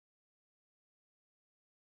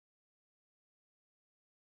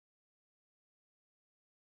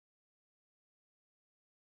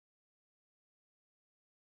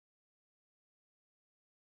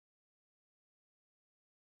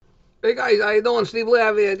Hey guys, how you doing? Steve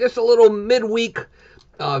Lav here. Just a little midweek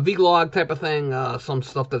vlog type of thing. Some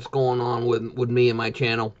stuff that's going on with me and my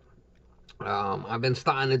channel. I've been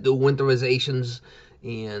starting to do winterizations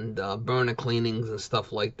and burner cleanings and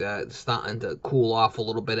stuff like that. It's starting to cool off a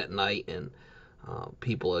little bit at night, and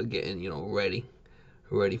people are getting ready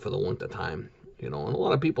for the winter time. And a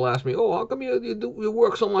lot of people ask me, "Oh, how come you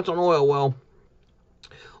work so much on oil?" Well,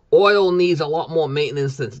 oil needs a lot more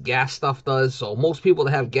maintenance than gas stuff does. So most people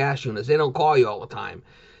that have gas units, they don't call you all the time.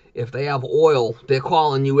 If they have oil, they're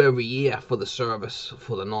calling you every year for the service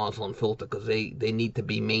for the nozzle and filter, because they need to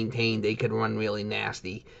be maintained. They can run really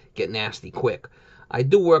nasty, get nasty quick. I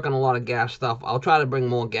do work on a lot of gas stuff. I'll try to bring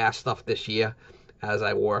more gas stuff this year as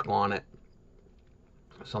I work on it.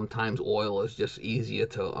 Sometimes oil is just easier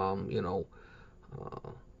to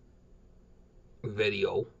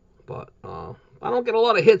video, but I don't get a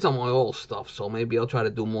lot of hits on my oil stuff, so maybe I'll try to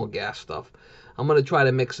do more gas stuff. I'm gonna try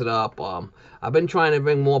to mix it up. I've been trying to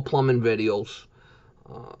bring more plumbing videos.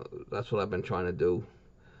 That's what I've been trying to do.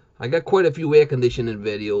 I got quite a few air conditioning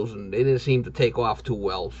videos, and they didn't seem to take off too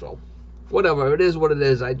well. So whatever, it is what it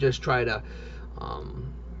is. I just try to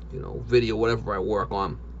video whatever I work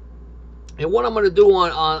on. And what I'm going to do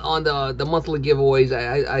on the monthly giveaways,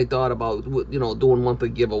 I thought about, doing monthly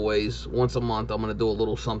giveaways. Once a month, I'm going to do a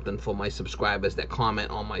little something for my subscribers that comment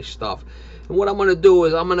on my stuff. And what I'm going to do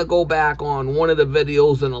is I'm going to go back on one of the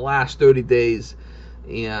videos in the last 30 days.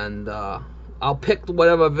 And I'll pick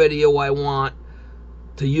whatever video I want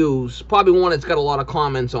to use. Probably one that's got a lot of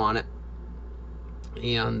comments on it.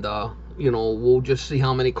 And we'll just see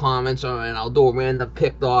how many comments are, and I'll do a random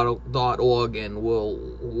pick.org, and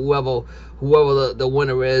whoever the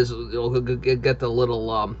winner is, get the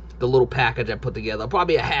little package I put together.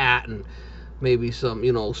 Probably a hat and maybe some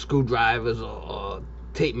screwdrivers or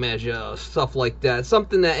tape measure, stuff like that.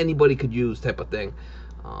 Something that anybody could use, type of thing.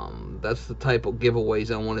 That's the type of giveaways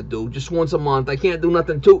I want to do. Just once a month. I can't do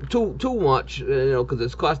nothing too much, because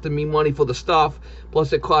it's costing me money for the stuff.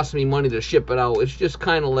 Plus, it costs me money to ship it out. It's just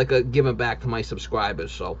kind of like a giving back to my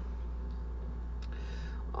subscribers. So,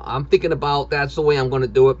 I'm thinking about that's the way I'm going to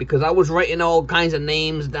do it, because I was writing all kinds of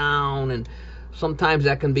names down, and sometimes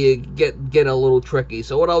that can be get a little tricky.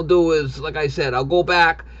 So what I'll do is, like I said, I'll go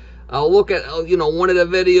back. I'll look at one of the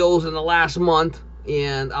videos in the last month,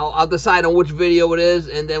 and I'll decide on which video it is,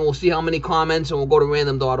 and then we'll see how many comments, and we'll go to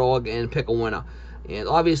random.org and pick a winner. And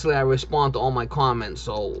obviously I respond to all my comments,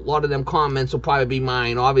 so a lot of them comments will probably be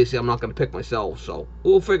mine. Obviously I'm not going to pick myself, so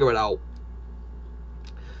we'll figure it out.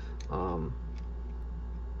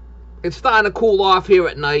 It's starting to cool off here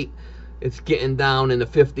at night. It's getting down in the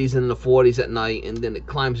 50s and the 40s at night, and then it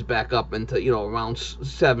climbs back up into around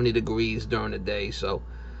 70 degrees during the day. So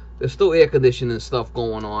there's still air conditioning stuff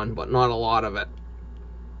going on, but not a lot of it.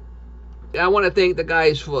 I want to thank the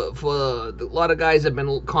guys for a lot of guys have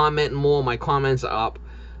been commenting more. My comments are up.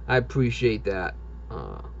 I appreciate that.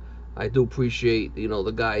 I do appreciate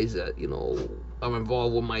the guys that are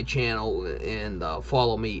involved with my channel and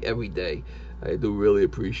follow me every day. I do really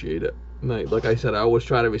appreciate it. Like I said, I always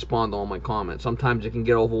try to respond to all my comments. Sometimes it can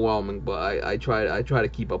get overwhelming, but I try to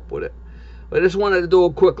keep up with it. But I just wanted to do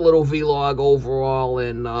a quick little vlog overall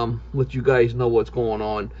and let you guys know what's going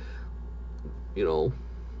on.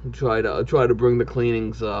 Try to bring the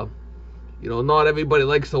cleanings. Not everybody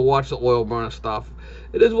likes to watch the oil burner stuff.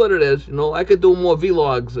 It is what it is. I could do more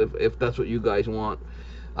vlogs if that's what you guys want.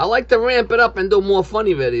 I like to ramp it up and do more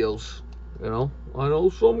funny videos. I know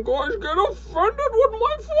some guys get offended with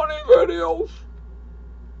my funny videos.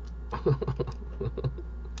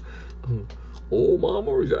 Oh,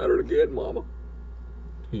 Mama, he's at it again, Mama.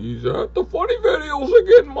 He's at the funny videos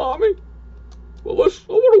again, Mommy. Well, I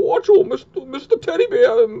want to watch Mr. Teddy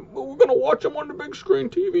Bear, and we're going to watch him on the big screen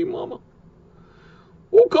TV, Mama.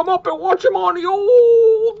 We'll come up and watch him on the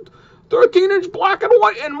old 13-inch black and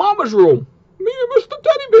white in Mama's room. Me and Mr.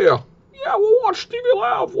 Teddy Bear. Yeah, we'll watch Stevie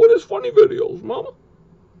Lav with his funny videos, Mama.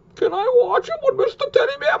 Can I watch him with Mr.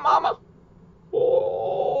 Teddy Bear, Mama?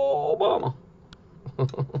 Oh, Mama.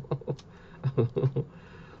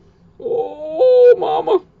 Oh,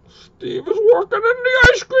 Mama. Steve is working in the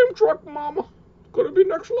ice cream truck, Mama. It's gonna be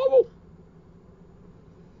next level.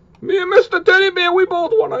 Me and Mr. Teddy Bear, we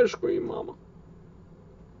both want ice cream, Mama.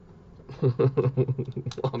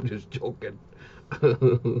 I'm just joking.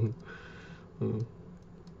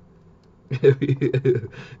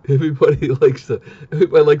 Everybody likes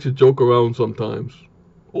to joke around sometimes.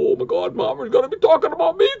 Oh my God, Mama's gonna be talking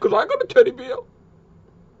about me because I got a teddy bear.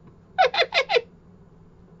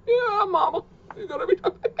 Yeah, Mama, you're gonna be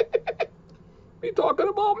talking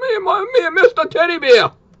about me and Mr. Teddy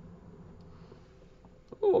Bear.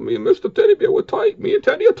 Oh, me and Mr. Teddy Bear were tight. Me and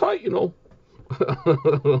Teddy are tight, you know.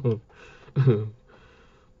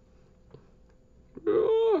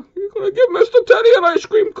 Yeah, you're gonna give Mr. Teddy an ice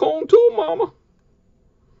cream cone too, Mama.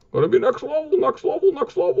 Gonna be next level, next level,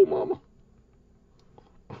 next level, Mama.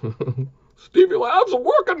 Stevie Lab's a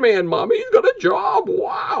working man, Mama. He's got a job.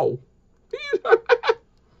 Wow.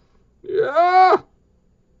 Yeah.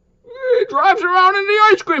 He drives around in the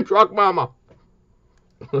ice cream truck, Mama.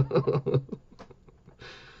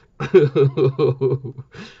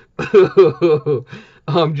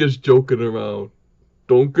 I'm just joking around.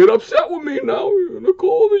 Don't get upset with me now. You're gonna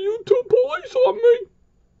call the YouTube police on me.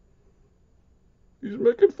 He's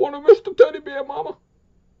making fun of Mr. Teddy Bear, Mama.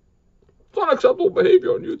 It's unacceptable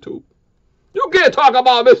behavior on YouTube. You can't talk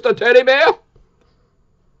about Mr. Teddy Bear.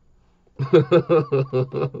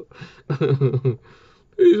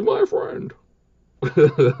 He's my friend.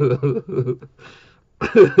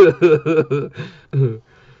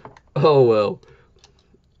 Oh well.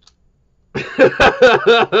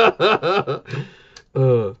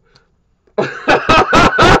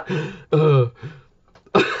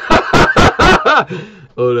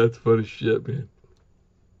 Oh, that's funny shit, man.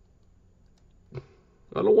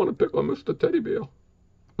 I don't want to pick on Mr. Teddy Bear.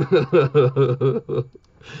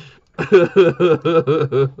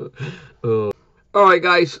 All right,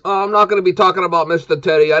 guys. I'm not going to be talking about Mr.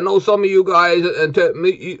 Teddy. I know some of you guys and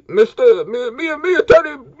me and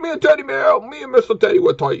Teddy Bear, me and Mr. Teddy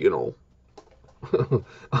were tight, you know.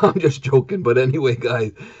 I'm just joking, but anyway,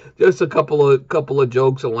 guys, just a couple of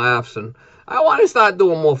jokes and laughs, and I want to start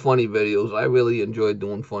doing more funny videos. I really enjoy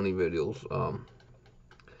doing funny videos.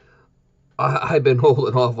 I've been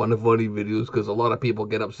holding off on the funny videos because a lot of people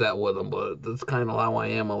get upset with them, but that's kind of how I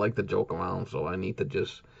am. I like to joke around, so I need to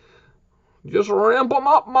just ramp them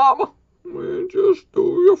up, Mama. And just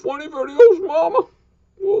do your funny videos, Mama.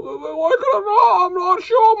 Whether they like it or not, I'm not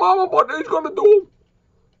sure, Mama, but they's gonna do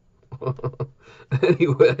them.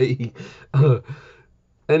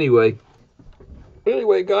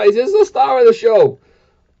 Anyway, guys, this is the star of the show.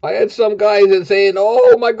 I had some guys that saying,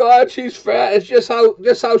 "Oh my God, she's fat." It's just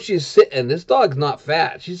how she's sitting. This dog's not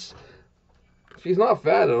fat. She's not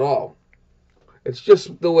fat at all. It's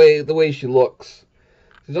just the way she looks.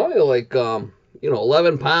 She's only like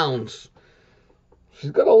 11 pounds. She's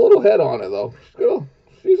got a little head on her though.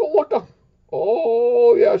 She's a looker.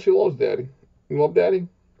 Oh yeah, she loves Daddy. You love Daddy?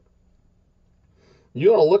 You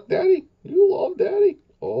gonna look Daddy? You love Daddy?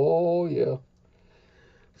 Oh yeah.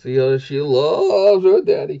 See, she loves her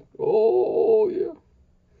Daddy. Oh yeah.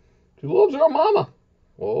 She loves her Mama.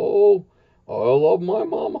 Oh, I love my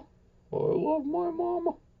Mama. I love my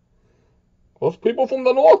Mama. Us people from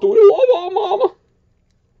the north, we love our Mama.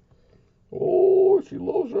 Oh, she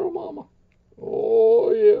loves her Mama.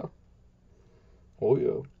 Oh yeah. Oh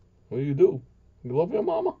yeah. What do? You love your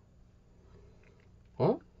Mama?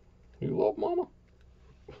 Huh? You love Mama?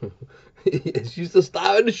 She's the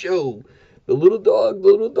star of the show. The little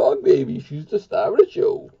dog baby. She's the star of the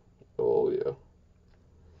show. Oh yeah.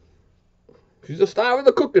 She's the star of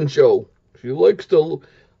the cooking show. She loves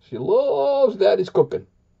Daddy's cooking.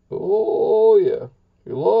 Oh yeah.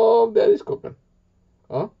 You love Daddy's cooking.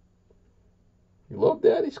 Huh? You love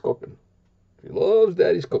Daddy's cooking. She loves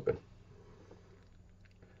Daddy's cooking.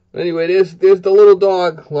 Anyway, there's the little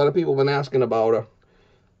dog. A lot of people have been asking about her.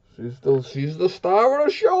 She's the star of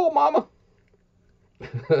the show, Mama.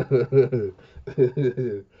 You're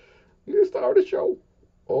the star of the show.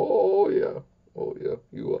 Oh yeah. Oh yeah,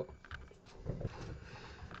 you are.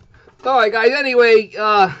 Alright guys, anyway,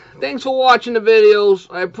 thanks for watching the videos.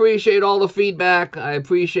 I appreciate all the feedback. I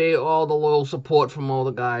appreciate all the loyal support from all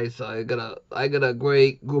the guys. I got a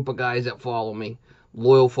great group of guys that follow me.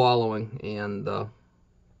 Loyal following, and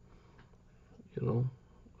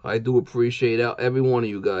I do appreciate every one of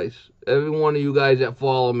you guys. Every one of you guys that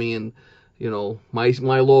follow me, and my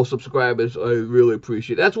low subscribers, I really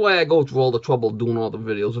appreciate it. That's why I go through all the trouble doing all the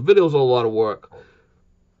videos. The videos are a lot of work.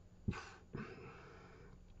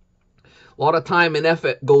 A lot of time and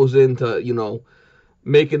effort goes into,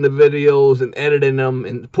 making the videos and editing them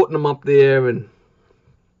and putting them up there, and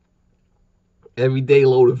every day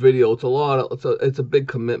load of video. It's a big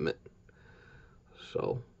commitment.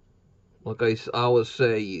 So, like I always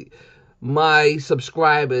say, my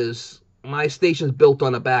subscribers, my station's built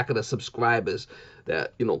on the back of the subscribers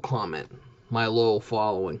that, comment, my loyal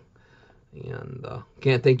following. And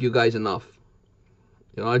can't thank you guys enough.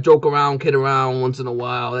 I joke around, kid around once in a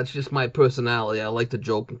while. That's just my personality. I like to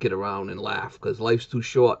joke and kid around and laugh, because life's too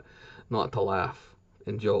short not to laugh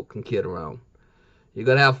and joke and kid around. You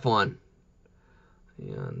gotta have fun.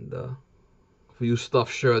 And for you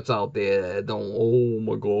stuffed shirts out there that don't, oh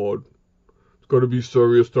my God, Gotta be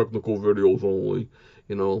serious technical videos only.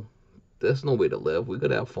 You know, there's no way to live. We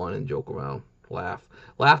gotta have fun and joke around, laugh.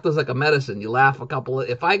 Laughter's like a medicine. You laugh a couple of,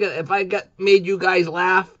 if I made you guys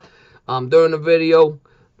laugh during the video,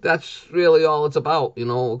 that's really all it's about, you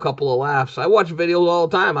know, a couple of laughs. I watch videos all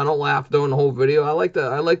the time. I don't laugh during the whole video. I like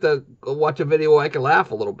to watch a video where I can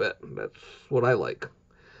laugh a little bit. That's what I like.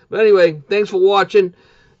 But anyway, thanks for watching,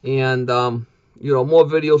 and you know, more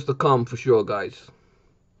videos to come for sure, guys.